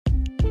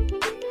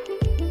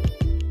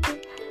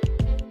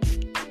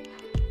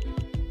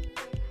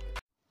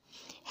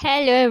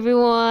Hello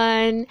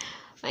everyone.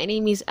 My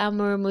name is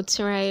Amor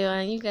Muturayo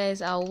and you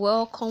guys are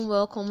welcome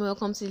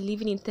to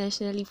Living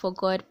Intentionally for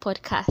God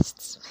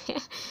podcasts.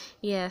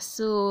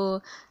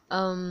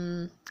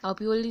 I'll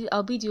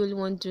be the only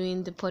one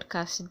doing the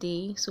podcast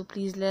today. So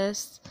please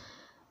let's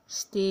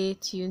stay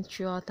tuned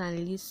throughout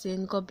and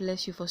listen. God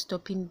bless you for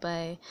stopping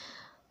by.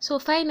 So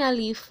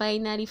finally,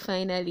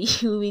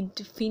 we'll be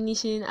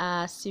finishing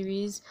our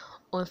series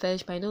on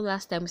fellowship. I know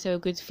last time we said we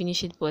were going to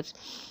finish it, but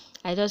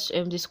I just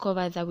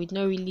discovered that we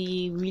not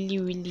really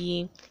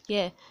reiterate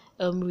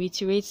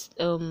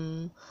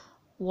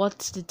what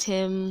the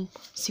term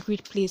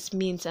secret place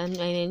means, and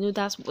I know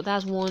that's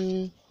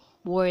one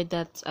word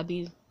that's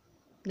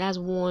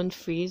one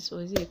phrase,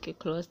 or is it a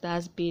clause that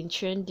has been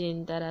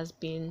trending, that has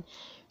been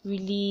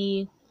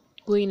really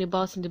going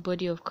about in the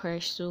body of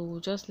Christ. So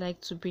we'd just like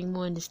to bring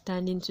more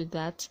understanding to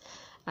that,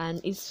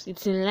 and it's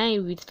in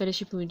line with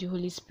fellowship with the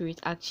Holy Spirit.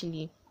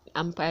 Actually,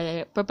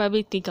 I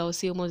probably think I'll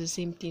say almost the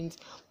same things,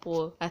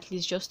 but at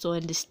least just to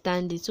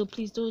understand it. So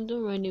please don't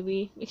run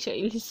away. Make sure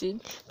you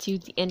listen till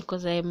the end,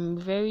 because I'm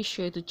very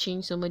sure to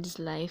change somebody's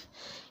life.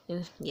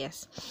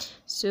 Yes.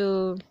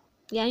 So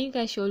yeah, you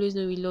guys should always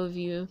know we love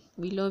you.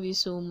 We love you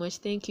so much.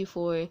 Thank you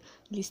for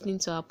listening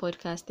to our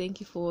podcast. Thank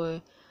you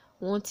for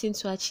wanting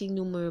to actually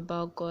know more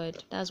about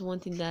God. That's one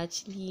thing that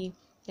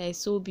is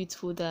so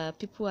beautiful, that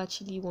people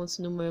actually want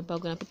to know more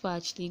about God, and people are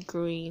actually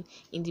growing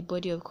in the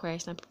body of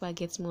Christ, and people are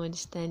getting more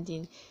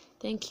understanding.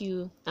 Thank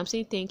you. I'm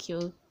saying thank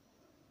you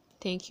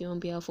on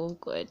behalf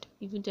of God,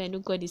 even though I know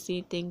God is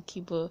saying thank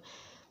you, but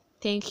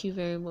thank you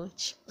very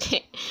much.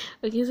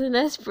 Okay, so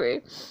let's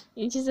pray.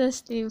 In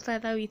Jesus' name,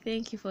 Father, we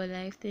thank you for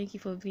life. Thank you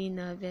for being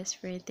our best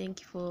friend.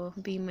 Thank you for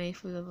being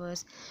mindful of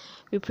us.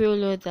 We pray, oh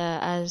Lord,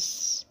 that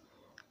as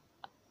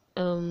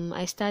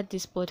I start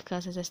this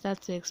podcast, as I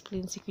start to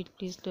explain secret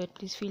place, Lord,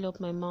 please fill up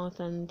my mouth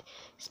and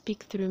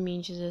speak through me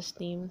in Jesus'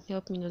 name.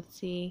 Help me not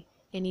say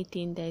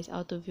anything that is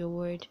out of your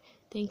word.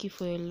 Thank you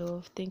for your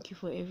love. Thank you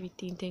for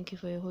everything. Thank you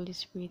for your Holy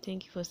Spirit.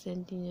 Thank you for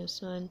sending your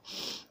Son.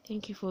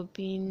 Thank you for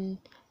being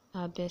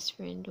our best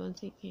friend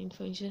once again.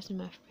 For in Jesus'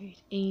 name I've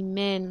prayed.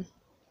 Amen.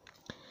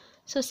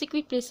 So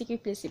secret place.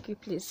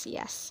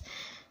 Yes.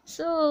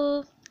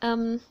 So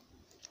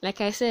like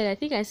I said, I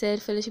think I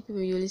said fellowship with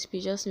the Holy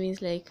Spirit just means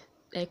like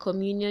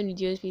communion with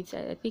the Holy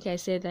Spirit. I think I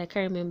said that. I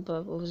can't remember,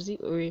 or was it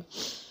or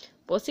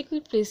but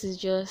secret place is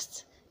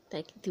just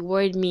like the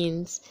word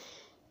means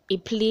a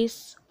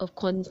place of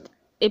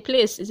a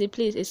place is a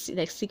place. It's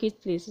like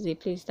secret place is a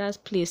place. That's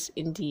place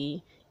in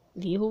the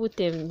whole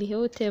term. The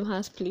whole term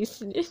has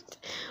place in it,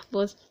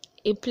 but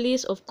a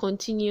place of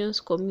continuous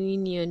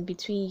communion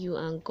between you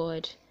and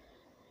God.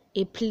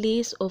 A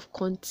place of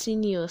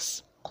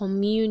continuous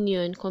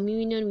communion.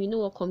 We know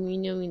what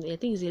communion means. I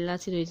think it's a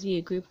Latin or is it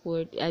a Greek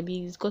word. I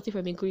mean, it's got it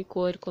from a Greek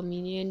word,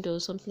 communion or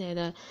something like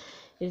that.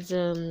 It's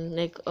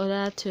like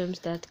other terms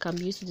that can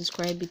be used to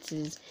describe it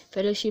is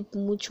fellowship,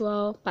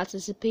 mutual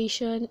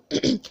participation,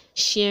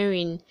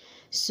 sharing.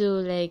 So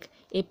like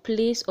a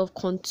place of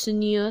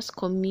continuous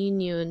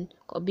communion,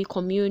 or be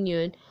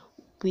communion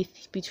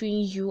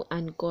between you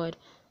and God.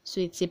 So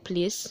it's a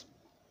place.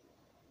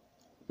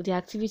 The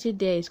activity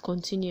there is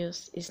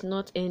continuous, it's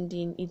not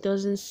ending, it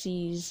doesn't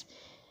cease,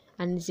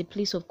 and it's a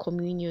place of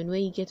communion where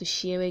you get to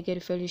share, where you get to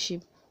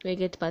fellowship, where you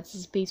get to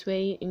participate,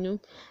 where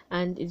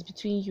and it's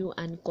between you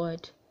and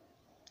God.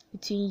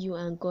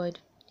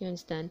 You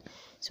understand?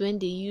 So when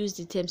they use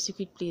the term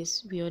secret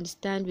place, we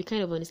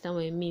kind of understand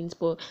what it means.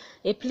 But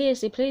a place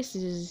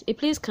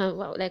can,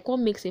 like, what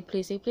makes a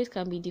place? A place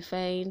can be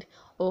defined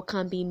or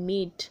can be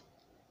made,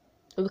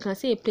 or we can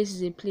say a place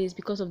is a place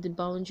because of the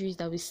boundaries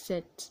that we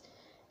set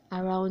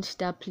around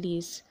that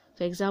place.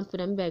 For example,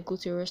 maybe I go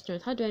to a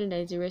restaurant. How do I know that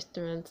it's a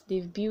restaurant?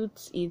 They've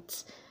built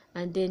it,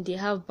 and then they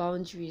have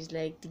boundaries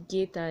like the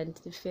gate and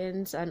the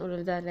fence and all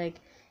of that. Like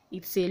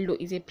it's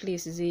a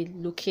place, it's a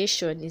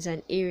location, it's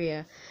an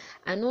area.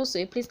 And also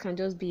a place can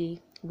just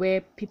be where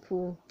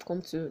people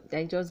come to,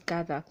 like, just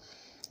gather.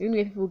 Even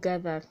where people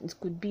gather, it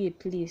could be a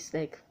place.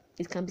 Like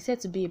it can be said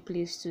to be a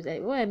place too.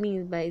 Like what I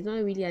mean by it's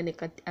not really an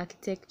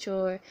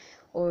architecture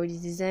or the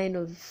design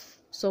of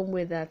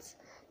somewhere that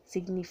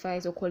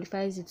signifies or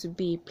qualifies it to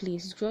be a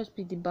place. It's just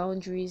be the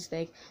boundaries.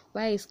 Like,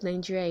 why is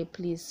Nigeria a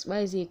place? Why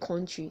is it a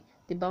country?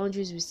 The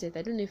boundaries we set.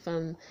 I don't know if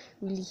I'm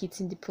really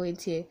hitting the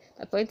point here.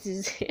 The point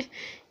is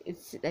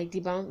it's like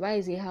why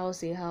is a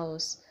house a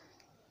house?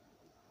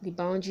 The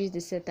boundaries they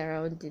set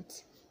around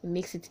it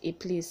makes it a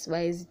place.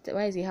 Why is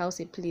a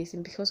house a place?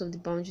 And because of the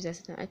boundaries I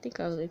set. I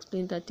think I'll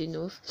explain that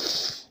enough.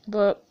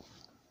 But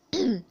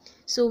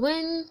so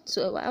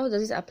how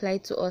does this apply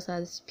to us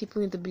as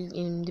people in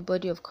the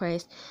body of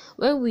Christ?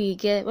 When we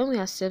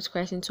accept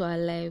Christ into our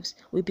lives,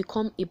 we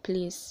become a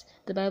place.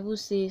 The Bible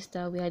says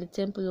that we are the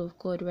temple of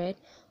God, right?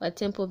 Or a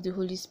temple of the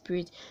Holy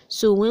Spirit.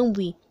 So when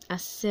we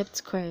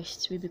accept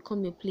Christ, we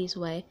become a place.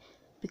 Why?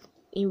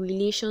 In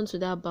relation to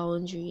that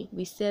boundary,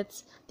 we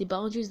set the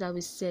boundaries that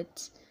we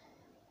set.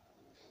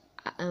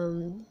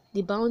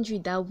 The boundary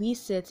that we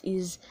set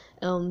is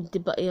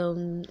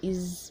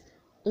is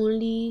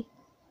only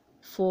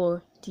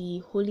for the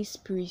Holy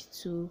Spirit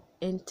to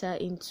enter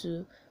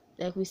into.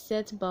 Like, we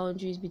set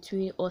boundaries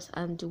between us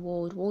and the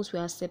world once we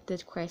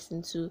accepted Christ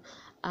into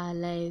our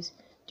lives.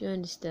 Do you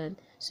understand?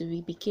 So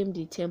we became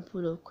the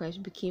temple of Christ,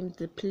 we became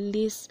the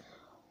place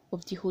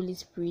of the Holy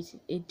Spirit,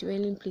 a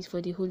dwelling place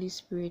for the Holy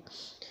Spirit.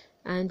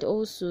 And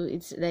also,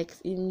 it's like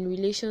in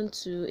relation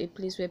to a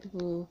place where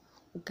people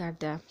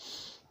gather.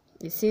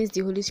 Since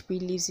the Holy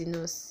Spirit lives in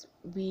us,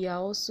 we are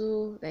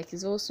also like,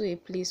 it's also a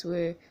place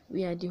where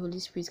we and the Holy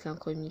Spirit can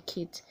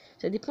communicate.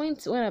 So the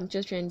point, what I'm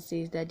just trying to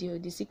say, is that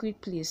the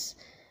secret place,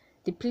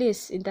 the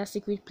place in that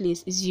secret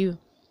place is you.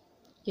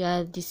 You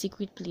are the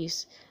secret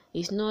place.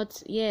 It's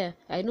not, yeah,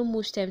 I know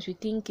most times we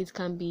think it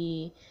can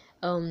be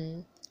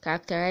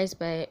characterized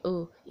by,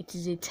 oh, it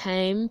is a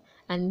time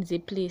and it's a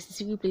place. The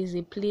secret place is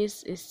a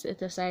place, is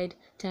set aside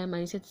time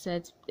and set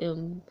aside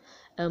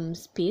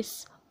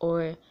space,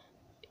 or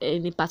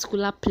in a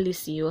particular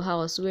place in your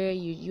house where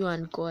you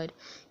and God.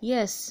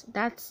 Yes,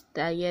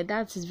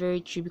 that is very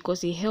true,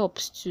 because it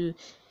helps to,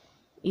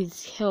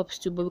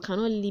 but we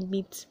cannot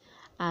limit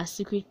our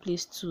secret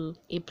place to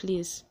a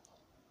place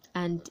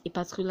and a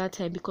particular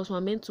time, because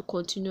we're meant to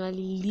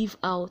continually live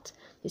out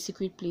the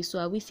secret place. So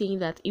are we saying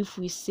that if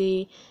I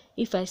say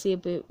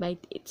by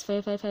it's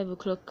 5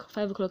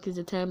 o'clock is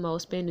the time I'll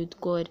spend with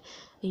God,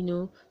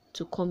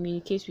 to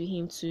communicate with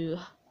him, to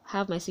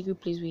have my secret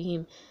place with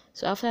him,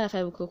 so after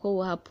 5 o'clock, what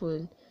will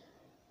happen?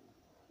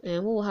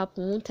 And what will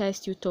happen? Won't I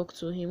still talk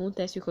to him? Won't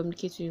I still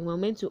communicate to him? We're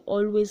meant to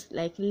always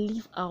like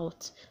live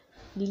out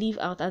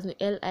as an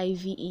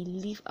LIVE,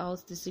 live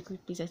out the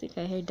secret place. I think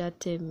I heard that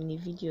term in a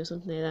video or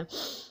something like that.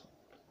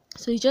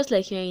 So it's just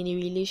like you're in a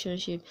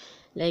relationship,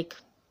 like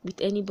with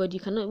anybody.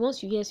 You cannot,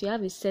 once you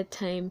have a set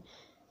time.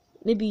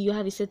 Maybe you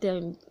have a set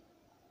time.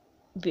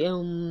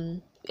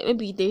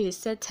 Maybe there is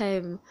a set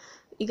time.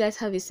 You guys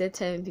have a set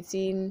time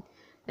between,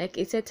 like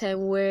a set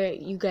time where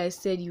you guys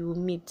said you will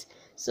meet.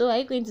 So are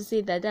you going to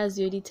say that that's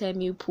the only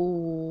time you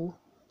people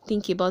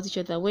think about each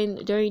other, when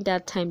during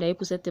that time that you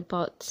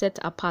people set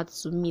apart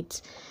to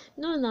meet?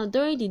 No,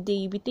 during the day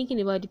you'll be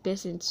thinking about the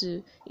person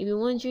too. You'll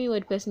be wondering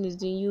what the person is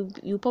doing.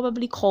 You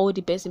probably call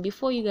the person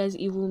before you guys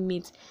even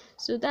meet.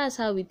 So that's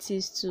how it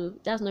is too.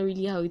 That's not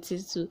really how it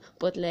is too,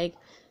 but like,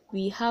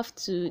 we have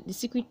to, the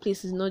secret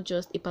place is not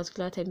just a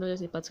particular time, not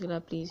just a particular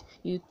place.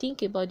 You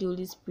think about the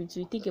Holy Spirit,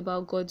 you think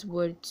about God's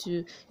word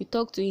too, you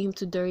talk to him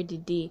too during the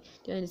day.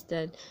 Do you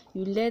understand?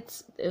 You let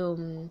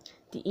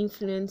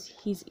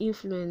his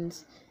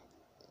influence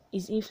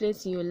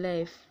in your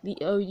life,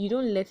 you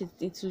don't let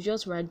it will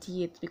just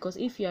radiate. Because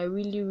if you are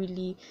really,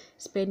 really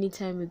spending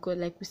time with God,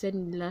 like we said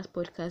in the last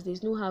podcast,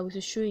 there's no how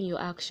to show in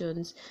your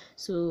actions.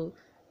 So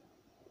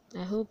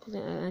I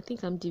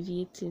think I'm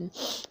deviating,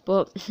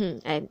 but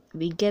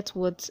we get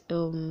what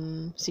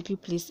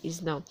secret place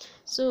is now.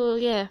 So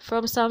yeah,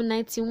 from Psalm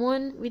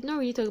 91, we did not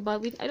really talk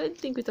about it. I don't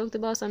think we talked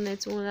about Psalm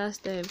 91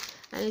 last time,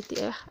 and it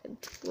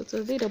was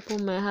a bit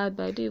upon my heart,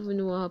 but I don't even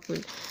know what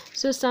happened.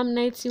 So Psalm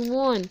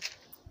 91,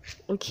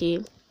 okay,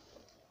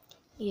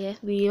 yeah,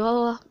 we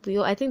all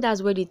I think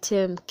that's where the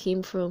term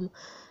came from.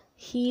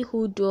 He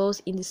who dwells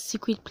in the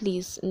secret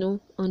place,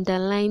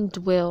 underline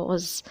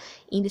dwells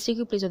in the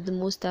secret place of the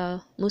Most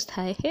High,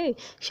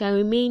 shall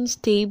remain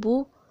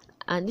stable.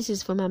 And this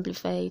is from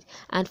Amplified,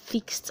 and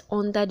fixed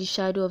under the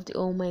shadow of the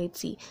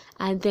Almighty.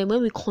 And then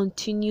when we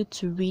continue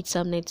to read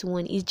Psalm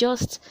 91, it's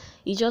just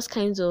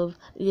kind of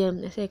I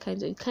don't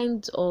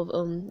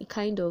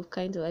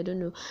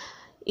know.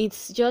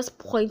 It's just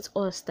points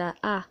us that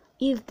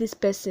if this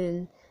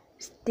person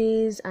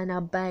stays and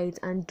abides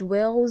and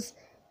dwells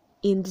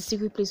in the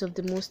secret place of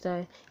the Most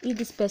High, if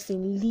this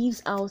person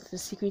leaves out the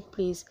secret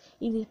place,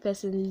 if this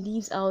person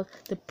leaves out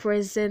the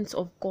presence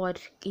of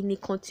God in a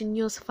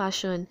continuous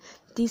fashion,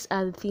 these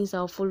are the things that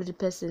will follow the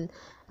person.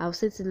 I'll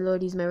say to the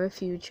Lord, is my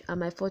refuge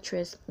and my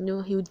fortress. He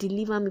will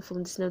deliver me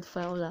from the snare of the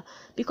fowler,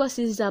 because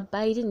he's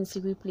abiding in the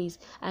secret place.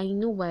 And you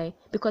know why?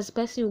 Because the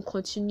person will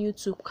continue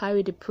to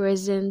carry the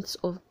presence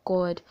of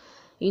God.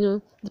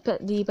 The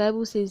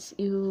Bible says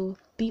you will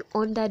be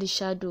under the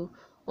shadow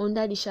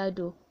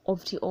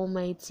of the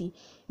Almighty,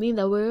 meaning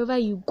that wherever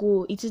you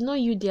go, it is not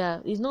you there,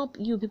 it's not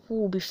you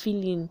people will be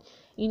feeling,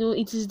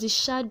 it is the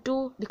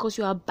shadow, because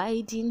you are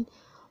abiding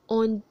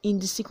in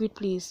the secret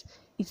place.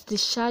 It's the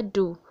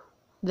shadow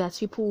that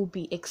people will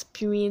be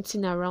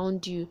experiencing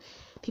around you,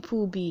 people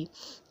will be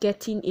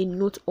getting a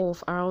note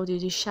of around you,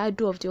 the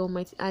shadow of the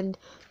Almighty. And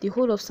the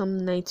whole of Psalm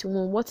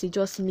 91, what it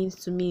just means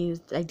to me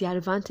is like the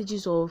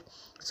advantages of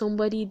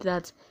somebody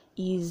that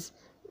carries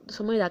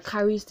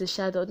the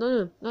shadow.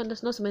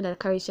 That's not somebody that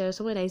carries shadow,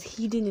 someone that is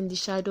hidden in the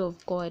shadow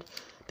of God,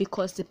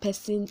 because the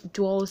person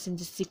dwells in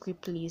the secret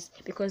place,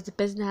 because the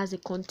person has a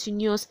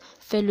continuous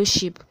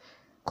fellowship,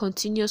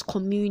 continuous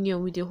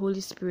communion with the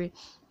Holy Spirit.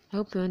 I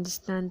hope you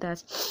understand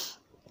that.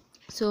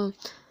 So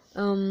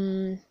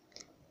I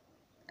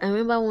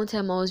remember one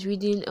time I was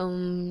reading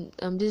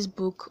this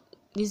book,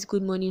 this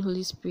Good Morning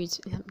Holy Spirit.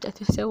 I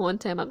said one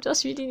time, I'm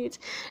just reading it.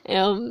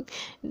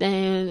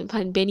 Then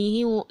Benny,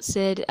 he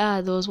said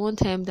there was one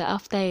time that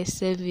after a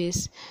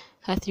service,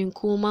 Catherine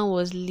Coleman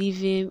was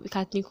living.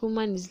 Catherine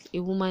Coleman is a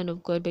woman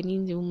of God.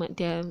 Benin is a woman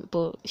there,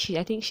 but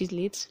I think she's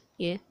late.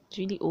 Yeah,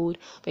 she's really old.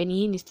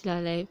 Benin is still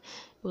alive.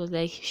 It was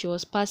like she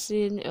was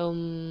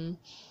passing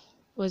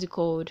what's it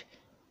called?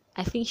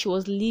 I think she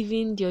was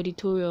leaving the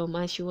auditorium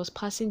and she was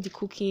passing the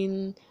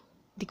cooking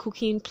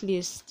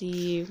place,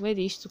 the where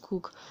they used to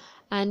cook.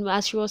 And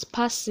as she was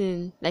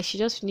passing, like she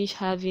just finished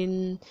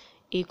having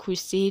a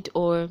crusade,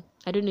 or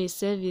I don't know, a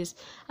service.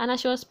 And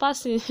as she was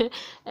passing,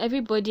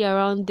 everybody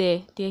around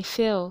there, they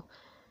fell.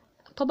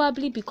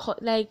 Probably because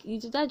like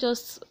that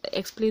just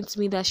explained to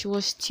me that she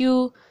was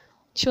still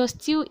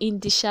in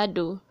the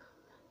shadow.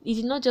 It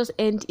did not just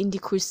end in the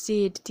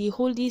crusade. The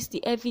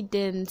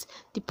evidence,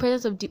 the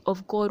presence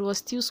of God was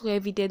still so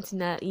evident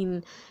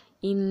in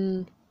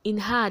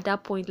her at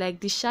that point. Like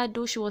the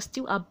shadow, she was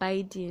still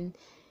abiding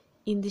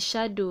in the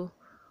shadow.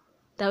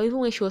 That even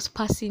when she was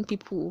passing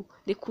people,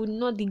 they could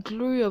not. The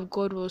glory of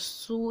God was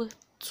so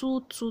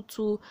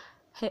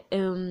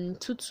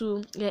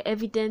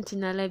evident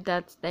in her life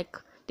that like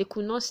they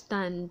could not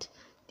stand.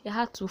 They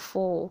had to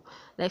fall,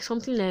 like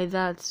something like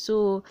that.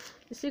 So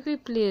the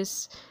secret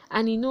place,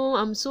 and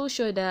I'm so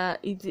sure that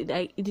it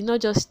did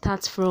not just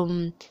start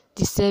from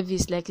the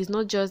service. Like it's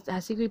not just her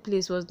secret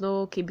place was not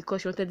okay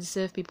because she wanted to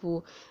serve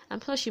people.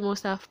 I'm sure she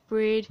must have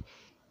prayed.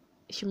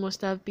 She must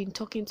have been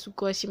talking to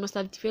God. She must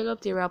have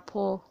developed a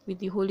rapport with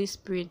the Holy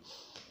Spirit.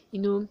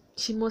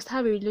 She must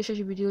have a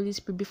relationship with the Holy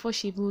Spirit before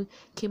she even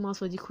came out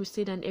for the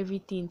crusade and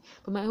everything.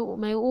 But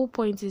my whole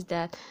point is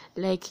that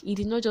like it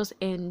did not just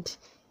end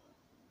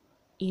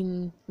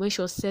in when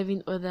she was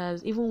serving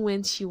others. Even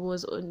when she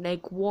was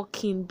like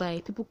walking by,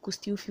 people could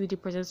still feel the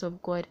presence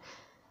of God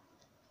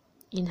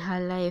in her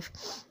life.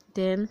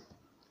 Then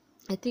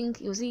I think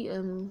was it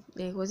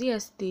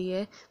yesterday,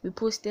 yeah, we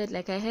posted,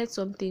 like I heard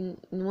something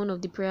in one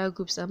of the prayer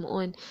groups I'm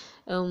on.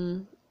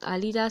 Our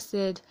leader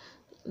said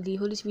the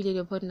Holy Spirit laid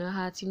upon our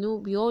hearts.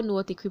 We all know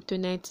what a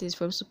kryptonite is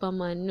from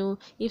Superman.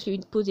 If you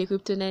put a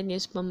kryptonite near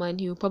Superman,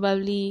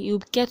 he'll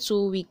get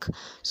so weak.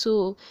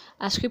 So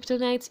as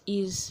kryptonite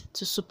is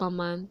to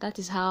Superman, that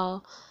is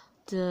how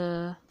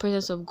the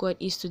presence of God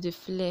is to the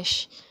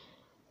flesh.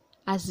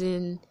 As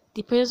in,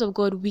 the presence of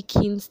God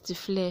weakens the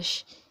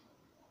flesh,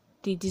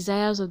 the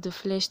desires of the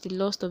flesh, the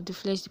lust of the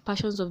flesh, the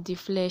passions of the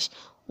flesh.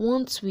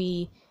 Once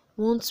we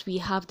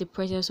have the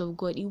presence of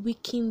God, it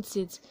weakens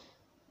it.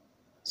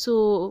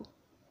 So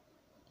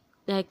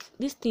like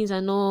these things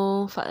are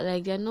not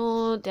like they're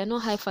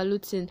not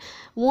highfalutin.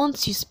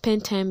 Once you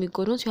spend time with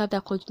God, once you have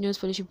that continuous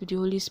fellowship with the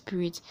Holy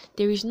Spirit,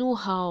 there is no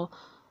how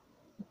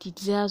the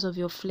desires of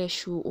your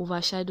flesh will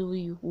overshadow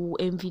you, will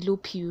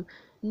envelope you.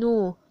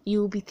 No,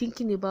 you'll be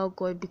thinking about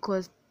God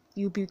because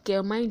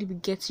your mind will be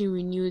getting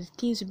renewed,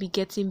 things will be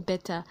getting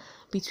better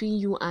between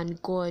you and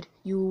God.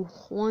 You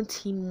want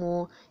Him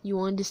more,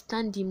 you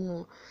understand Him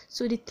more.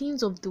 So the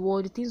things of the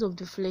world, the things of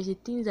the flesh, the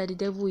things that the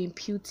devil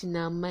imputes in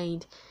our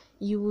mind,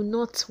 you will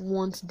not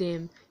want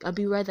them.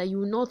 Rather, you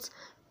will not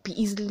be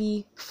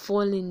easily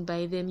fallen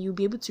by them. You'll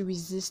be able to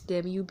resist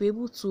them. You'll be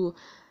able to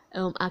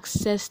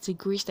access the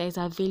grace that is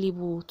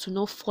available, to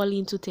not fall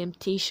into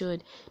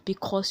temptation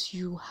because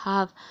you're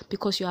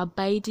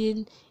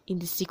abiding in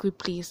the secret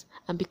place,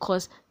 and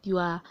because you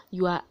are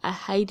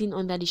hiding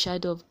under the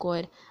shadow of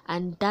God,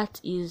 and that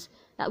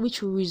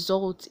which will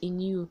result in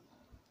you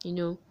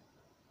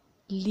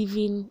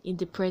living in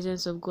the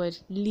presence of God,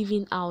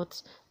 living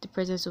out the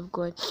presence of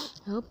God.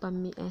 I hope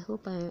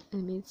I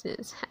made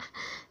sense.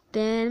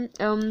 Then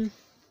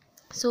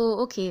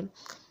so okay,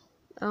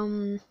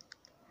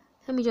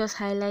 let me just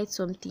highlight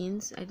some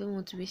things. I don't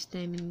want to waste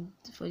time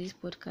for this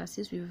podcast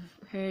since we've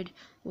heard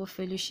what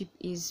fellowship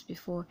is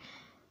before.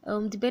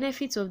 The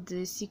benefits of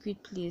the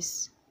secret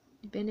place.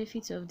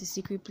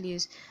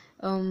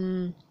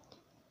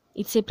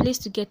 It's a place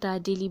to get our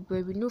daily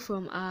bread. We know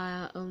from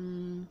our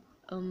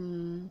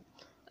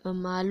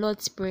our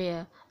Lord's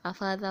Prayer, our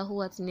Father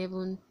who art in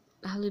heaven,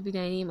 hallowed be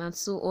thy name, and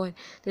so on.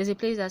 There's a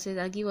place that says,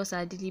 "And give us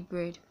our daily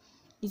bread."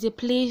 It's a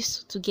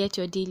place to get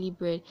your daily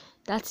bread.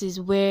 That is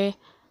where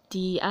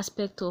the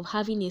aspect of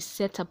having a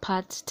set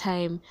apart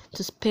time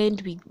to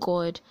spend with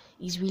God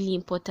is really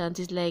important.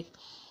 It's like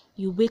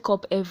you wake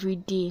up every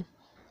day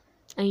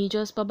and you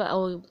just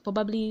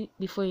probably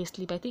before you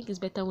sleep. I think it's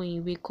better when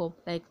you wake up,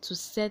 like to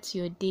set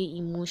your day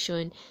in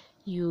motion.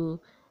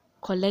 You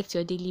collect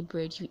your daily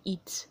bread, you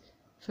eat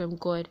from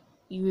God,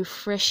 you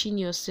refreshing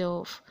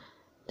yourself.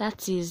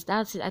 That's it.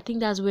 I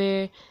think that's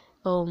where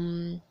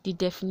the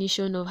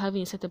definition of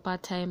having a set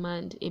apart time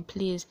and a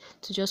place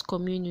to just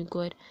commune with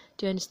God.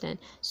 Do you understand?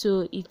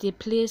 So it's a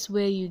place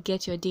where you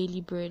get your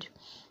daily bread.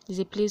 It's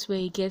a place where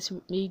you get,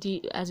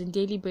 as in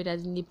daily bread,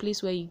 as in the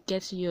place where you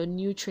get your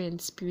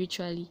nutrients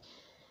spiritually.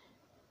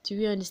 Do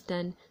you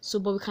understand? So,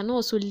 but we can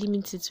also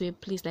limit it to a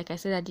place, like I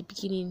said at the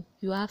beginning.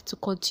 You have to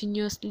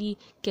continuously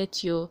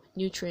get your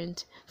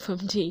nutrient from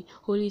the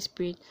Holy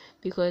Spirit,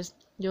 because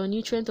your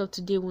nutrient of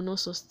today will not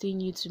sustain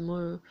you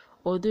tomorrow.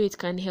 Although it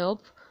can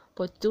help,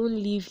 but don't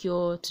leave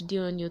your today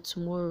on your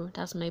tomorrow.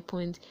 That's my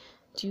point.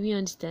 Do you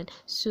understand?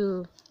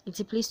 So it's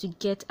a place to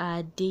get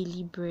our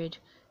daily bread.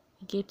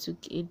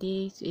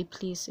 a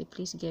place to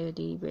get your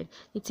daily bread.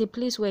 It's a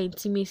place where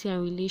intimacy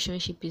and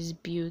relationship is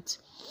built.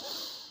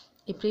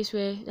 A place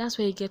where that's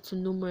where you get to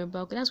know more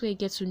about God. That's where you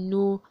get to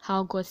know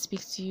how God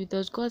speaks to you.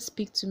 Does God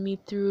speak to me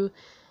through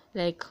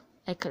like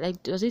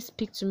does it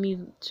speak to me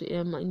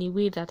in a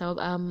way that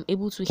I'm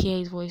able to hear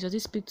his voice? Does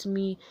it speak to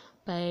me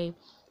by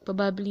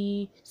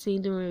probably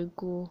saying don't worry,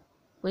 go,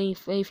 when you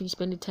finish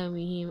spending time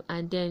with him,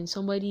 and then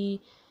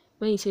somebody,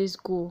 when he says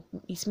go,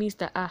 it means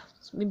that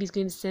maybe he's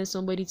going to send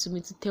somebody to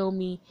me to tell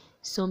me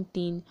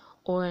something,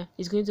 or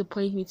it's going to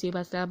point me to a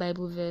particular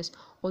Bible verse?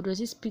 Or does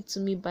it speak to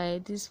me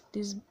by this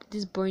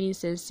burning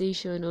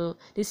sensation or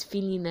this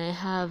feeling I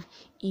have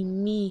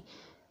in me?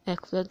 Like,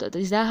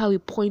 is that how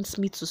it points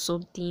me to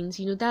some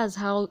things? That's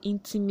how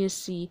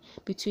intimacy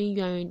between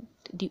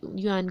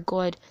you and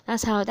God.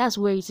 That's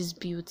where it is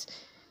built.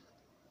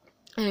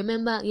 I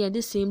remember,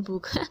 this same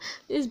book.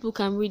 This book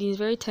I'm reading is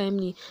very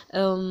timely.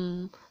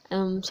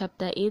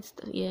 Chapter 8,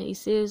 it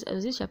says,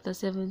 this chapter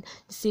 7,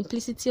 the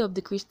simplicity of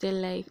the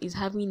Christian life is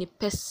having a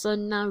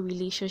personal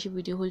relationship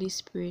with the Holy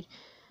Spirit.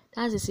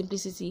 That's the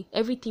simplicity.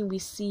 Everything we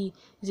see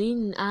is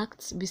in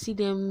Acts. We see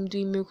them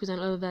doing miracles and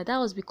all of that. That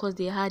was because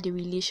they had a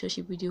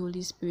relationship with the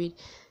Holy Spirit.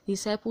 The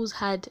disciples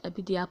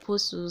the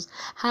apostles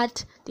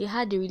had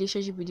a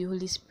relationship with the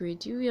Holy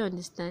Spirit. Do you really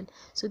understand?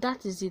 So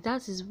that is it.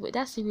 That's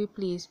the real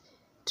place.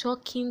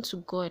 Talking to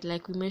God,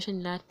 like we mentioned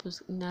in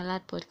our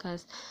last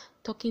podcast,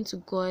 talking to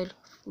God,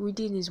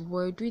 reading His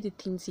Word, doing the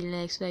things He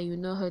likes so that you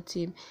not hurt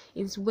Him.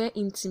 It's where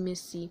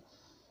intimacy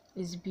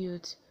is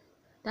built.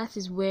 That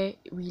is where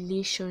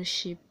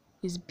relationship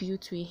is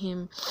built with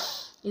Him.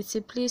 It's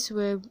a place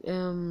where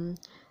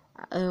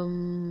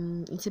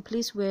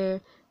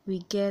we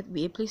get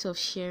a place of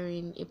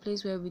sharing, a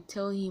place where we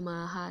tell Him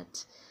our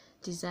heart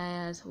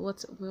desires,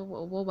 what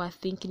we're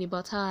thinking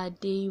about, how our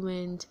day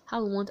went,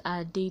 how we want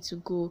our day to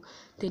go.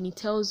 Then He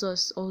tells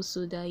us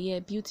also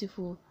that,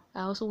 beautiful,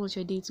 I also want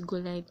your day to go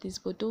like this,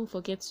 but don't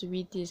forget to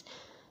read this.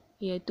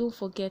 Don't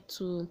forget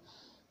to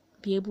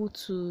be able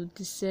to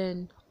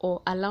discern,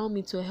 or allow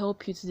me to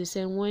help you to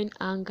discern when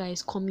anger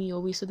is coming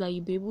your way, so that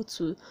you'll be able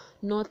to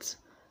not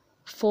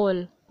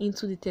fall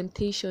into the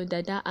temptation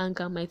that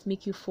anger might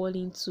make you fall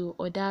into,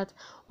 or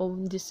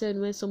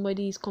discern when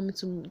somebody is coming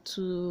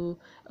to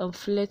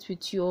flirt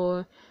with you,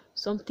 or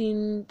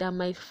something that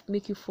might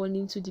make you fall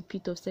into the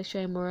pit of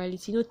sexual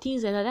immorality,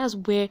 things like that. That's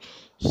where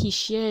He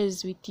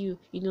shares with you.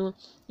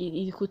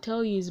 He could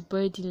tell you his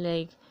burden,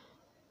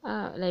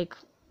 like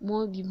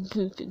more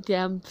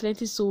there are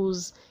plenty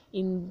souls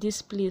in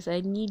this place. I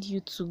need you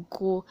to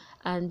go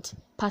and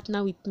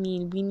partner with me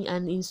in winning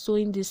and in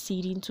sowing this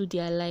seed into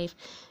their life,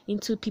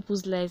 into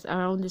people's lives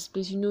around this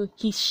place.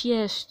 He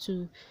shares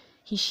too.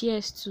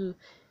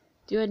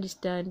 Do you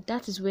understand?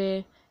 That is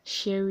where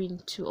sharing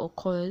too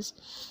occurs.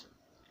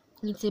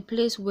 It's a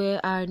place where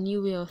our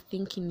new way of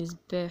thinking is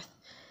birthed.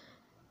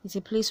 It's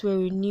a place where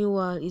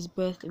renewal is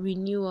birthed.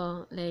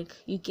 Renewal, like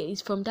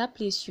it's from that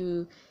place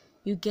you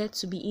get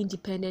to be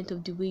independent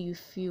of the way you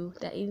feel.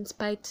 That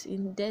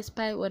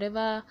despite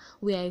whatever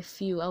way I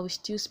feel, I will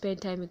still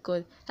spend time with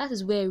God. That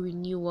is where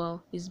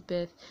renewal is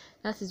birthed.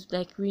 That is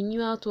like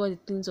renewal toward the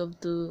things of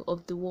the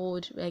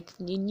world, like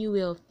a new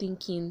way of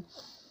thinking.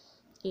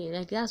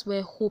 Like that's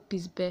where hope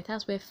is birthed.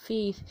 That's where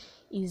faith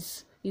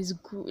is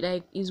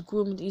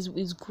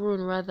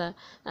grown rather.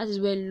 That is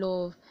where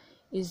love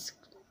is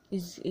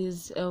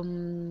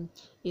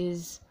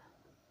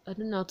I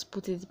don't know how to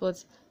put it,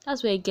 but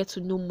that's where I get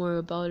to know more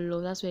about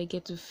love. That's where I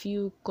get to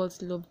feel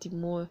God's love the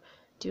more.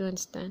 Do you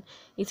understand?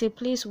 It's a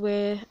place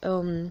where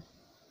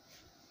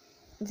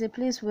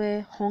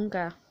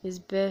hunger is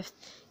birthed.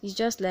 It's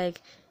just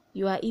like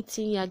you are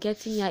eating, you're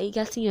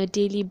getting your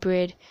daily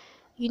bread.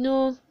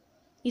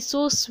 It's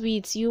so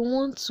sweet. You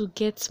want to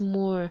get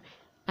more,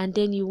 and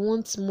then you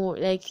want more,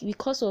 like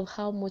because of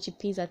how much it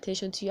pays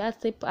attention to you.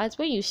 As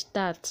when you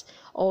start,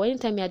 or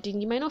anytime you are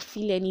doing, you might not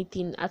feel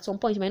anything. At some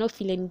point you might not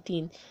feel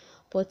anything,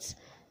 but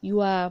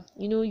like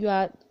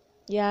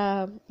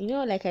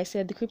I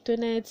said, the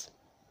kryptonite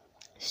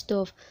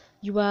stuff,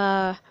 you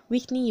are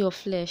weakening your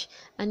flesh,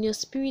 and your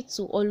spirit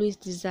will always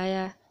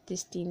desire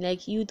this thing.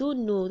 Like, you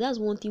don't know. That's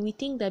one thing. We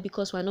think that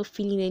because we're not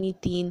feeling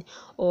anything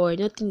or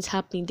nothing is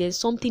happening, then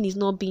something is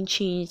not being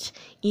changed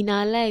in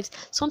our lives.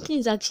 Something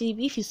is actually,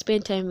 if you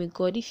spend time with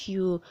God, if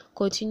you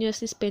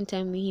continuously spend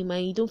time with Him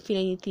and you don't feel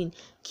anything,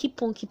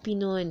 keep on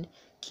keeping on,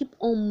 keep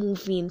on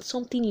moving.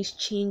 Something is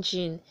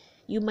changing.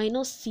 You might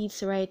not see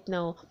it right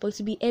now, but it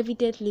will be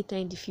evident later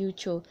in the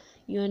future.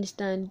 You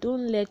understand?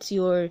 Don't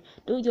your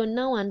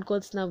now and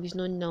God's now is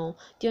not now.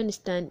 Do you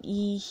understand?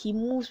 He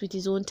moves with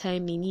His own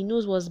timing. He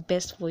knows what's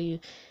best for you.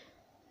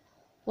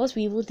 What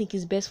we even think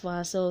is best for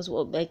ourselves,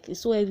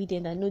 it's so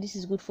evident that no, this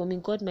is good for me.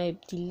 God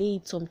might delay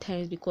it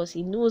sometimes because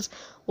He knows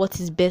what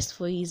is best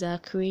for you. He's our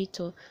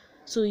creator.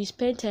 So you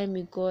spend time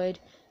with God,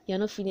 you're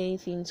not feeling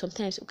anything.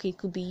 Sometimes, it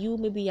could be you,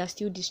 maybe you're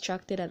still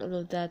distracted and all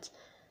of that,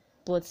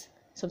 but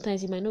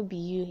sometimes it might not be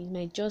you. It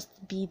might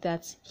just be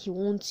that He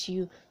wants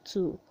you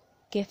to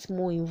get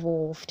more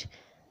involved,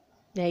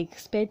 like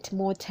spend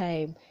more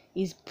time.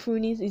 is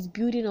pruning, is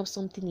building up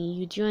something in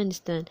you. Do you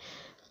understand?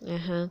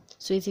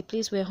 So it's a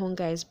place where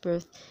hunger is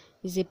birthed.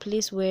 It's a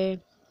place where,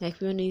 like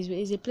we all know,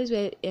 it's a place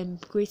where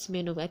great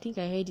men of, I think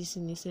I heard this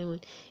in the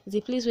sermon. It's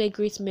a place where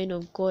great men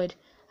of God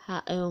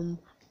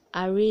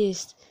are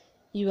raised.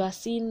 You are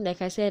seeing,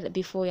 like I said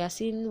before, you are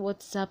seeing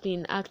what's happening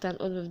in Act and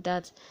all of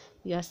that.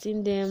 You are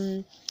seeing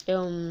them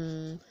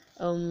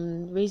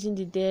raising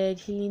the dead,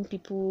 healing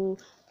people,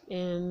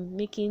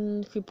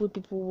 making crippled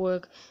people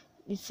work.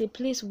 It's a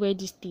place where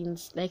these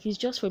things, like, it's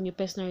just from your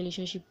personal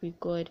relationship with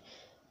God.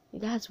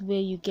 That's where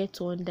you get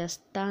to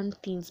understand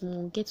things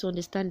more, get to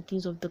understand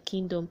things of the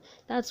kingdom.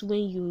 That's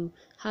when you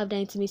have that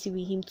intimacy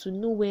with him to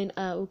know when,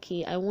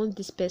 okay, I want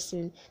this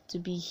person to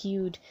be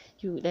healed.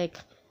 You, like,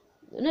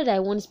 not that I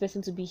want this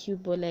person to be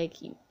healed, but like,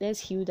 let's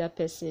heal that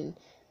person,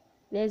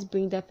 let's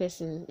bring that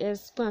person,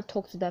 let's go and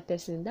talk to that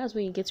person. That's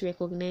when you get to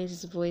recognize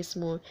his voice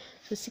more.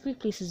 So secret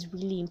place is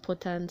really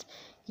important,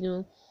 you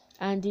know.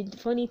 And the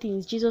funny thing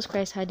is, Jesus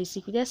Christ had a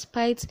secret.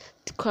 Despite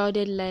the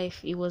crowded life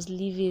he was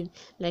living,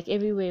 like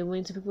everywhere he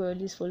went, people were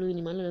always following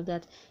him and all of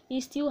that,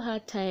 he still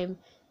had time.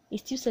 He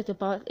still set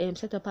apart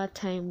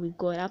time with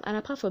God. And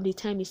apart from the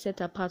time he set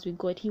apart with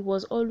God, he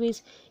was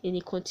always in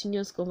a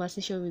continuous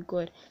conversation with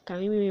God. Can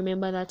we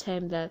remember that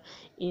time that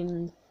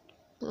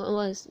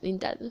was in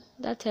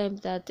that time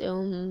that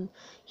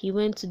he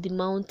went to the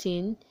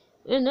mountain?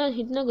 No,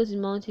 he did not go to the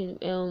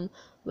mountain.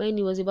 When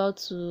he was about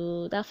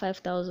to, that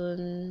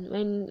 5,000,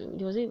 when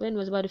he was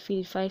about to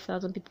feed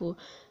 5,000 people,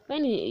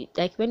 when he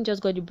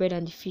just got the bread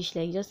and the fish,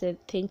 like, he just said,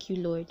 "Thank you,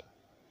 Lord."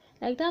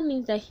 Like, that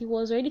means that he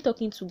was already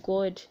talking to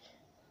God.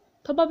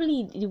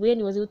 Probably the way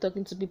he was even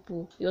talking to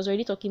people, he was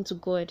already talking to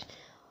God.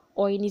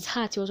 Or in his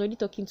heart, he was already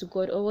talking to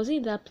God. Or was he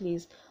in that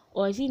place?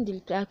 Or is he in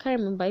the, I can't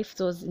remember if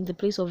it was in the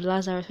place of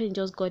Lazarus when he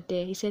just got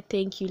there. He said,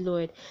 "Thank you,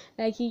 Lord."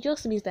 Like, he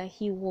just means that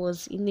he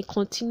was in a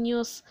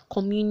continuous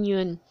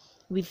communion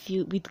with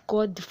you, with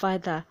God the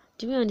Father.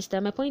 Do you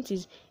understand? My point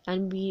is,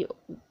 and the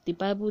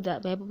Bible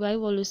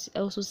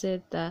also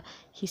said that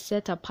he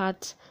set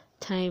apart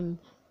time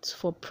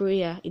for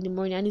prayer in the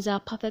morning, and is our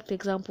perfect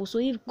example. So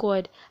if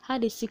God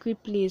had a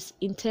secret place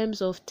in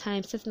terms of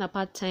time, setting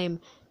apart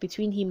time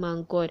between him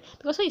and God,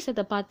 because when you set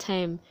apart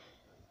time,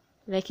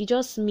 like, it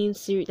just means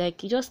serious,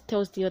 like, it just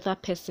tells the other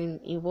person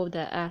involved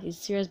that it's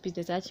serious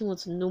business. I actually want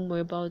to know more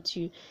about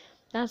you.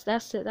 That's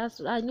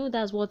I know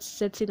that's what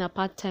setting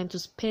apart time to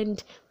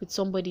spend with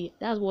somebody,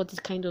 that's what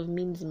it kind of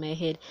means in my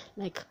head.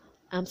 Like,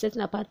 I'm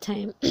setting apart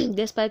time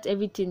despite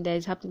everything that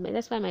is happening,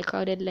 despite my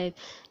crowded life.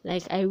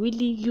 Like, I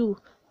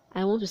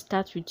want to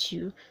start with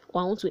you,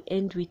 or I want to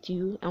end with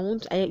you.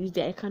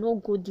 I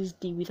cannot go this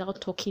day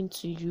without talking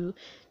to you.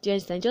 Do you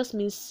understand? It just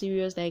means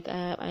serious. Like,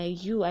 I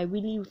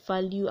really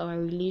value our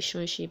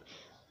relationship.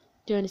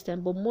 Do you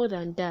understand? But more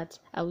than that,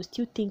 I will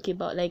still think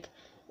about, like,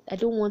 I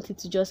don't want it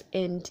to just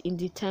end in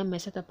the time I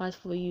set apart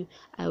for you.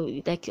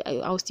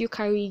 I'll still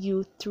carry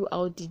you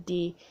throughout the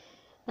day.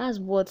 That's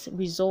what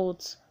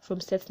results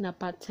from setting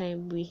apart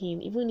time with him.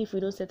 Even if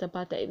we don't set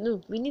apart time,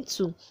 no, we need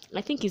to.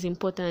 I think it's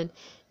important,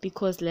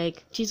 because,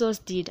 like, Jesus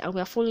did, and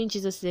we are following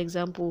Jesus'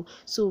 example.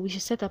 So we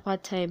should set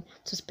apart time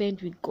to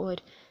spend with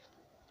God.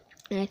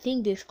 And I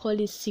think they call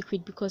it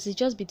secret because it's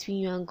just between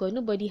you and God.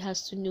 Nobody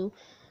has to know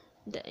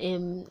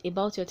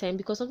about your time,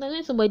 because sometimes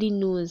when somebody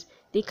knows,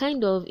 they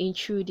kind of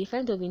intrude, they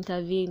kind of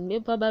intervene.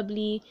 Maybe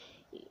probably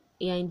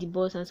you're in the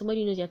bus and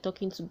somebody knows you're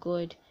talking to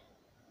God.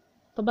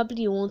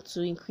 Probably you want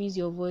to increase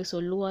your voice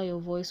or lower your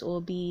voice, or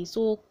be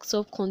so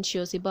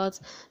self-conscious about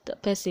the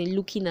person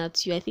looking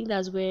at you. I think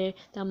that's where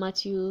that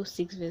Matthew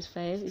 6 verse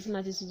 5, is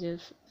Matthew 6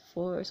 verse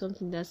 4 or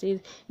something, that says,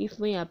 if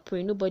when you're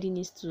praying, nobody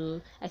needs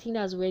to. I think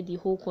that's where the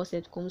whole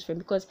concept comes from,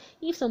 because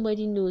if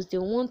somebody knows, they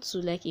want to,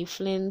 like,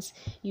 influence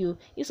you.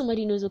 If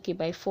somebody knows, okay,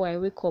 by 4 I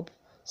wake up,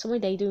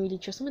 someone that you don't really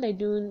trust, someone that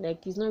you don't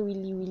like, is not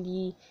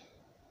really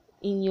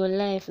in your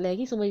life. Like,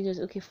 if somebody knows,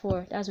 okay,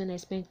 4, that's when I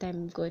spend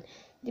time with God.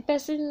 The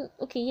person,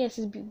 okay, yes,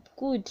 it's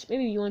good.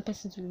 Maybe you want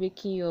person to be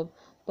waking you up,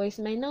 but it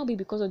might now be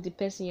because of the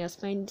person you're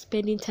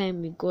spending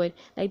time with God.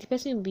 Like, the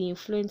person will be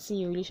influencing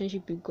your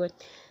relationship with God.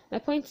 My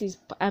point is,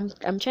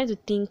 I'm trying to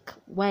think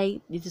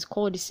why it is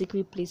called the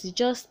secret place. It's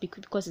just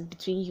because it's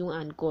between you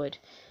and God.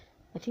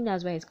 I think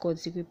that's why it's called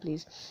the secret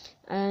place.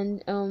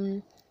 And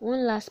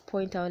one last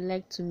point I would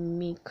like to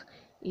make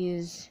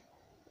is,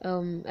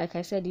 like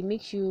I said, it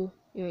makes you,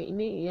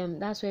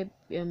 that's where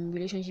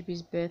relationship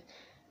is birth.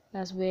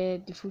 That's where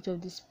the fruit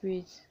of the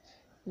spirit,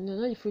 no,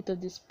 not the fruit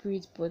of the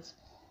spirit, but,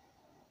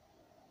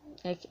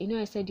 like,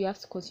 I said you have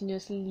to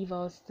continuously live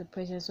out the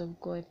presence of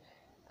God.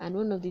 And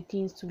one of the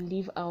things to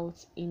live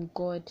out in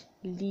God,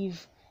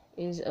 is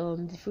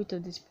the fruit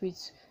of the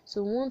spirit.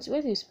 So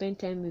when you spend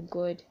time with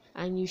God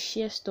and you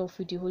share stuff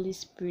with the Holy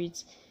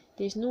Spirit,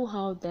 there's no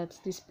how that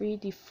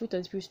the fruit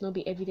of the spirit will not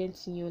be evident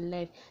in your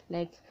life.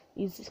 Like,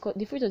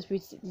 the fruit of the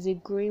spirit is a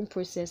growing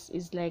process.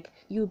 It's like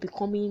you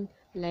becoming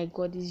like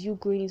God, is you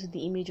growing into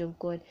the image of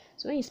God.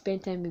 So when you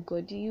spend time with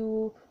God,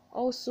 you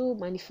also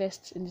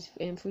manifest in this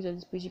fruit of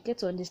the spirit. You get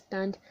to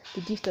understand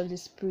the gift of the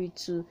spirit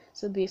too,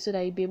 so that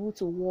you'll be able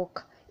to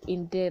walk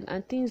in them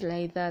and things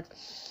like that.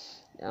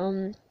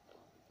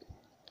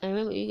 I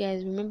remember, you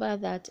guys remember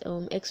that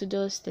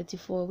Exodus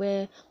 34,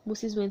 where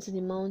Moses went to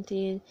the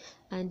mountain,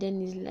 and then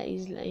his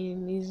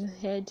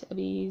head,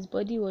 his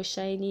body was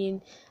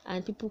shining,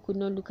 and people could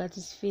not look at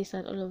his face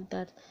and all of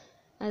that.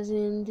 As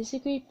in, the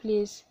secret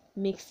place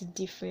makes the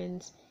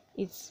difference.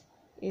 It's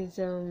it's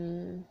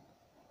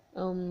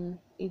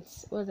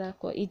what's that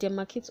called, it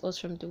demarcates us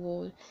from the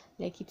world.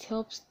 Like, it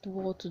helps the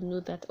world to know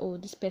that, oh,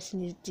 this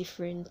person is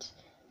different,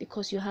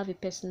 because you have a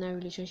personal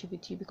relationship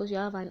with you, because you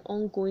have an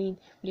ongoing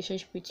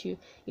relationship with you.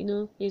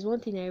 There's one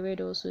thing I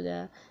read also,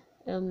 that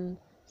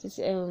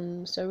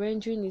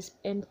surrendering is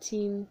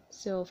emptying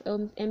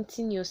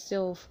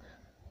yourself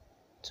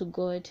to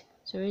God.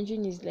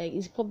 Surrendering is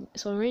dying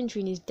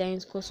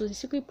to God. So the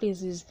secret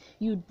place is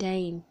you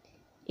dying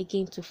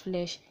again to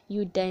flesh.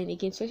 You dying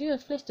against flesh. Your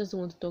flesh doesn't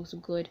want to talk to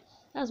God.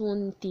 That's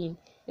one thing.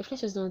 Your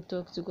flesh doesn't want to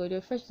talk to God.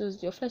 Your flesh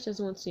doesn't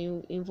want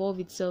to involve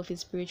itself in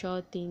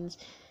spiritual things.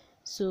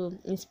 So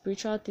in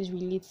spiritual things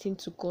relating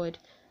to God.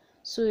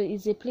 So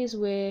it's a place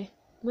where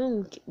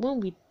when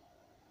we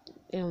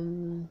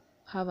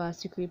have our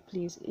secret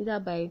place, either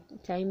by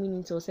timing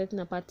it or setting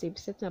apart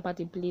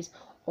a place,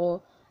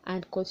 or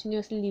and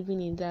continuously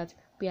living in that,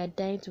 we are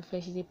dying to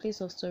flesh. Is a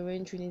place of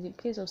surrendering, is a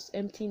place of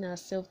emptying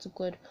ourselves to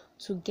God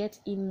to get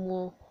in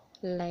more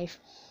life.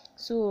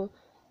 So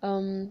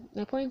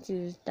my point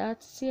is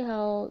that, see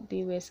how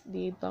they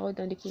bowed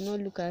down, they could not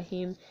look at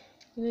him.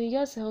 It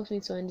just helps me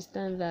to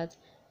understand that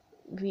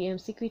the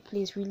secret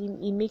place really,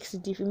 it makes a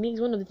difference. It makes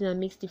one of the things that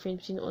makes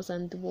difference between us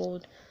and the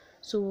world.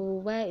 So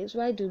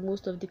why do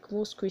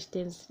most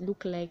Christians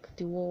look like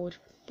the world?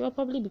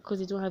 Probably because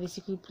they don't have a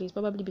secret place.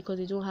 Probably because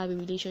they don't have a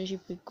relationship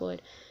with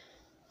God.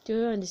 Do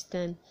you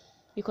understand?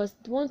 Because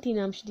one thing,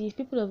 the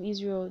people of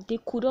Israel, they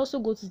could also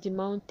go to the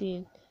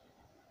mountain.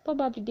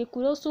 Probably they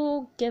could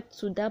also get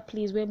to that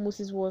place where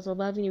Moses was, of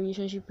having a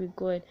relationship with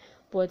God.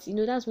 But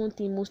that's one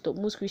thing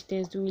most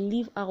Christians do. We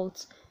live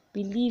out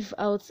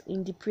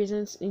in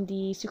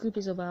the secret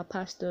place of our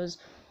pastors,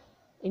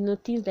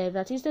 things like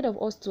that, instead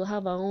of us to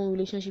have our own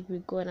relationship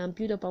with God and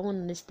build up our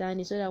own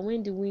understanding, so that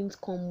when the winds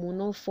come, will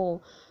not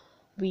fall.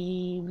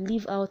 We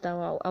live out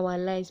our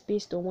lives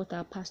based on what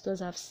our pastors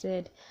have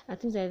said and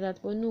things like that.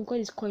 But no, God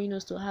is calling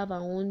us to have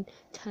our own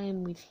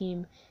time with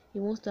Him. He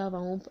wants to have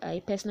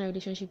a personal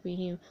relationship with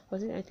Him.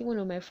 I think one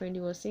of my friends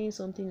was saying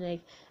something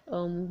like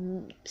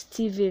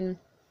Stephen.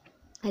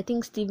 I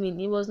think Stephen,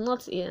 he was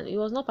not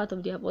part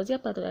of I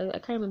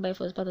can't remember if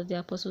it was part of the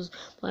apostles.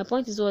 But my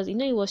point was,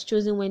 he was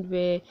chosen when we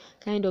were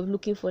kind of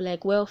looking for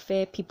like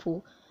welfare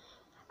people,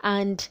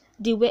 and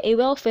they were a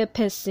welfare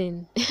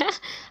person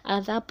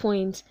at that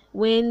point,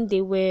 when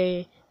they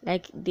were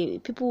like, the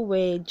people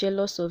were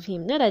jealous of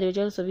him. Not that they were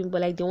jealous of him,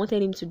 but like they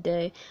wanted him to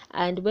die.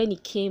 And when he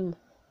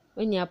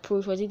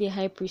approached, was it the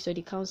high priest or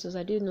the councils,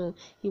 I don't know,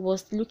 he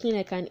was looking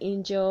like an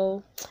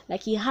angel.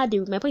 Like,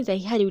 my point is that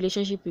he had a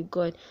relationship with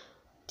God.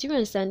 Do you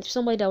understand?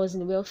 Somebody that was in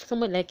the wealth,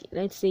 somebody like,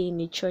 let's say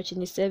in a church,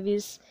 in a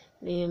service,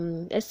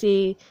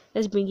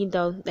 let's bring it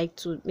down like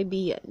to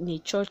maybe in a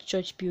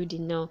church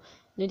building now.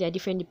 There are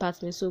different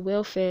departments. So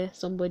welfare,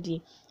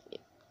 somebody,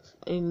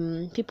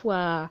 people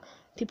are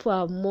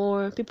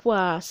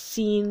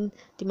seeing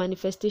the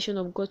manifestation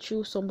of God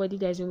through somebody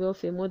that is in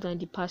welfare more than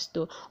the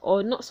pastor,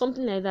 or not,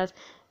 something like that.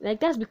 Like,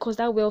 that's because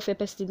that welfare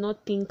person did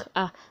not think,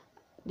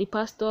 the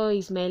pastor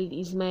is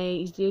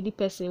the only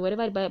person.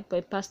 Whatever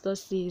the pastor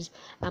says,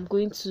 I'm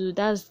going to,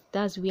 that's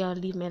where I'll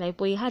live my life.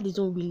 But he had his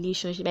own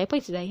relationship. My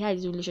point is that he had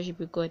his own relationship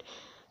with God.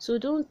 So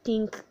don't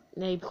think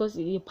like because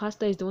the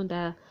pastor is the one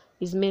that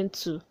is meant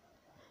to.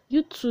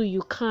 You too,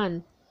 you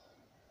can.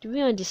 Do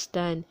we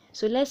understand?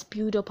 So let's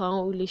build up our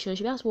own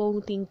relationship. That's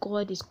one thing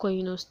God is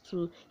calling us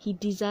to. He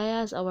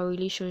desires our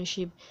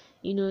relationship.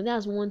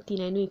 That's one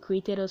thing I know He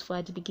created us for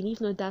at the beginning.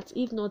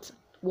 If not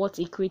what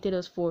He created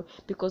us for,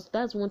 because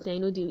that's one thing I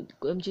know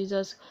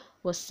Jesus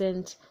was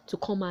sent to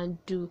come and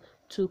do,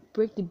 to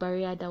break the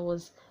barrier that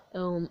was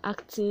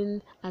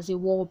acting as a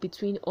wall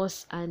between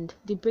us, and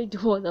they break the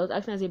wall that was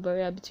acting as a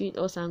barrier between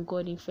us and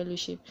God in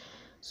fellowship.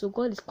 So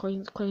God is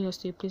calling us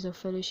to a place of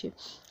fellowship.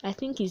 I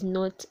think it's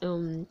not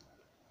a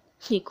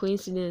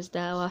coincidence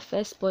that our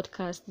first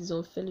podcast is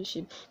on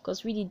fellowship,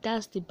 because really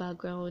that's the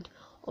background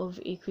of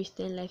a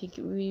Christian life.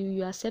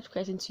 You accept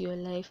Christ into your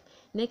life,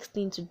 next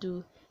thing to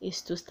do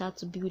is to start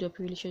to build up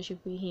a relationship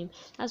with Him.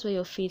 That's where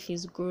your faith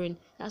is growing.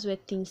 That's where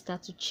things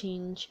start to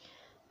change.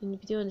 You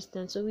do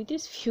understand? So with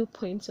these few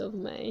points of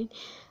mine,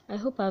 I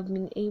hope I've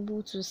been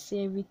able to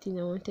say everything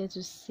I wanted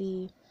to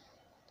say.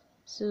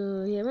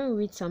 So yeah, when we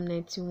read Psalm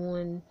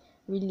 91,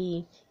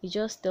 really, it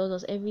just tells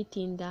us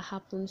everything that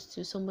happens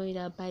to somebody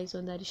that abides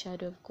under the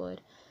shadow of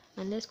God.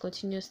 And let's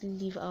continuously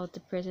live out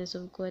the presence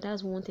of God.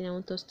 That's one thing I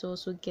want us to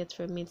also get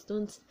from it.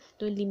 Don't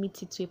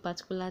limit it to a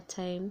particular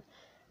time.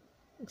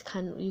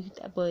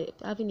 But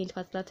having a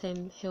particular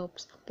time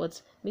helps.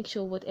 But make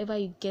sure whatever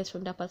you get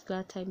from that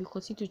particular time, you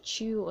continue to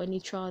chew on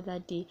it throughout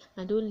that day,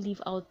 and don't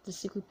leave out the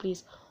secret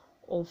place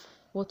of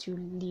what you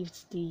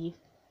lived the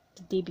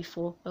day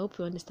before. I hope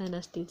you understand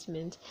that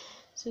statement.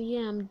 So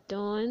yeah, I'm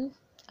done.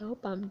 I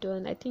hope I'm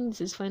done. I think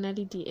this is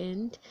finally the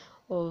end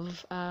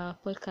of our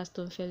podcast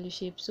on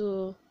fellowship.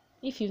 So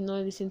if you've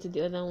not listened to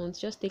the other ones,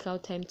 just take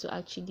out time to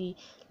actually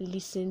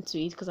listen to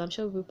it, because I'm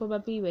sure we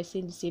probably were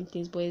saying the same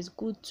things, but it's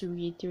good to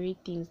reiterate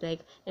things, like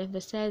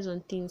emphasize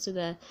on things so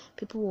that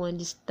people will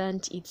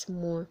understand it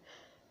more.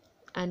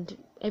 And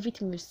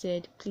everything we've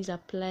said, please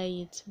apply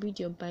it. Read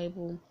your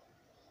Bible.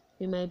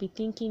 You might be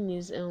thinking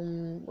is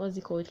what's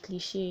it called,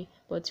 cliche,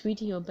 but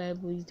reading your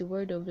Bible is the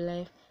word of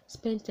life.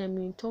 Spend time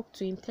with him, talk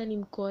to him, tell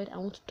him, God, I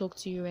want to talk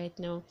to you right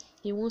now.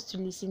 He wants to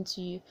listen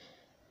to you.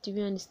 Do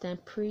you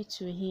understand? Pray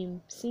to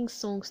him, sing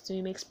songs to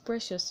him,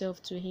 express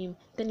yourself to him,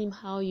 tell him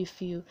how you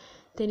feel,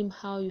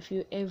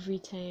 every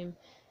time.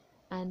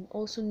 And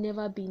also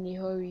never be in a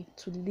hurry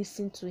to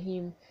listen to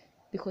him,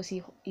 because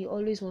he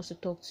always wants to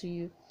talk to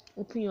you.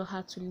 Open your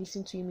heart to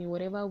listen to him in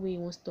whatever way he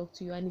wants to talk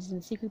to you, and it's in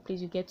the secret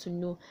place you get to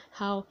know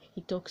how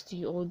he talks to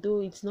you, although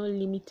it's not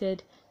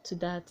limited to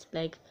that.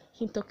 Like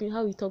him talking,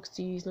 how he talks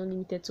to you is not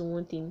limited to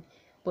one thing,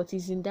 but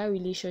it's in that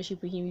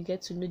relationship with him you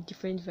get to know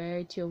different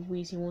variety of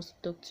ways he wants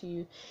to talk to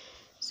you.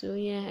 So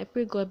yeah, I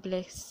pray God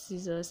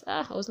blesses us.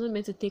 I was not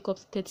meant to take up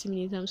to 30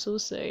 minutes, I'm so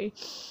sorry,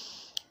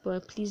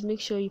 but please make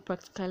sure you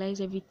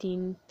practicalize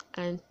everything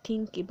and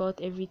think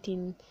about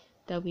everything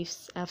that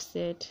I've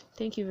said.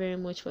 Thank you very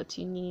much for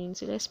tuning in.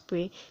 So let's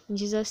pray. In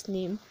Jesus'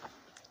 name,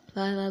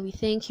 Father, we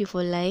thank you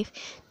for life.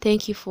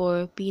 Thank you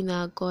for being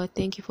our God.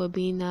 Thank you for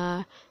being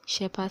our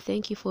shepherd.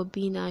 Thank you for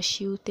being our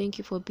shield. Thank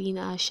you for being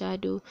our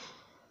shadow.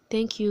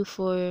 Thank you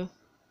for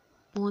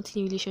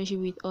wanting a relationship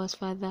with us,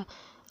 Father.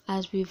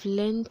 As we've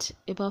learned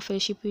about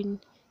fellowshipping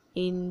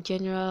in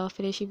general,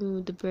 fellowshipping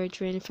with the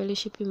brethren,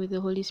 fellowshipping with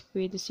the Holy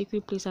Spirit, the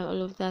secret place, and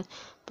all of that.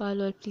 But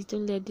Lord, please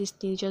don't let these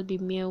things just be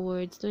mere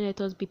words. Don't let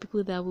us be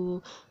people that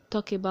will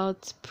talk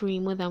about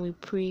praying more than we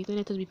pray. Don't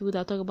let us be people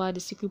that talk about the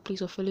secret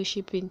place of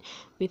fellowshipping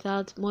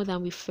without more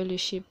than we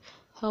fellowship.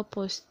 Help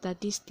us that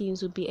these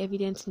things will be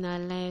evident in our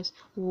lives.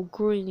 We will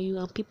grow in you,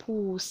 and people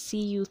will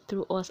see you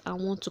through us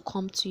and want to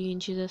come to you in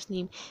Jesus'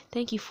 name.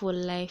 Thank you for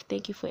life.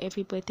 Thank you for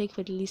everybody. Thank you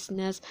for the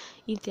listeners.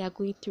 If they are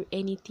going through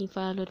anything,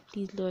 Father Lord,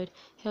 please Lord,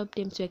 help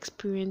them to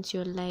experience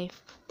your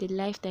life, the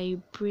life that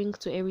you bring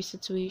to every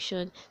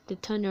situation, the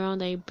turnaround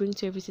that you bring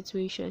to every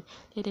situation.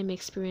 Let them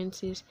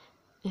experience it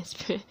in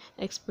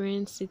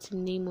the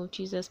name of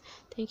Jesus.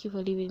 Thank you for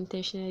living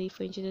intentionally.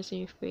 For in Jesus'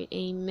 name we pray.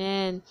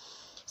 Amen.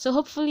 So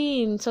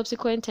hopefully in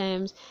subsequent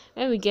times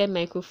when we get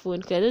microphone,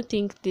 because I don't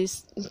think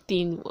this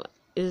thing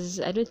is,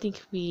 I don't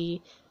think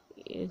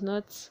it's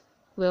not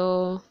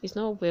well,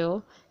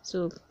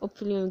 so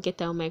hopefully when we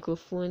get our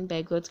microphone,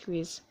 by God's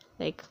grace,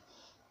 like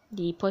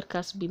the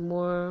podcast will be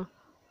more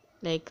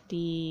like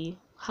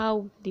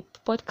how the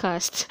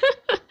podcast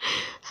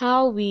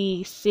how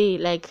we say,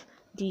 like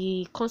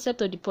the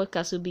concept of the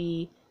podcast will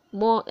be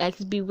more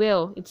like it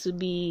will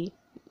be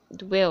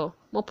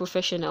more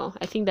professional.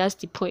 I think that's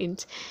the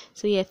point.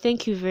 So yeah,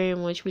 thank you very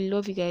much. We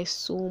love you guys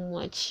so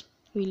much.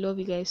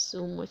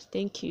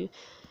 Thank you.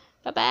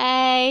 Bye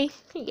bye.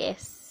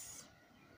 Yes.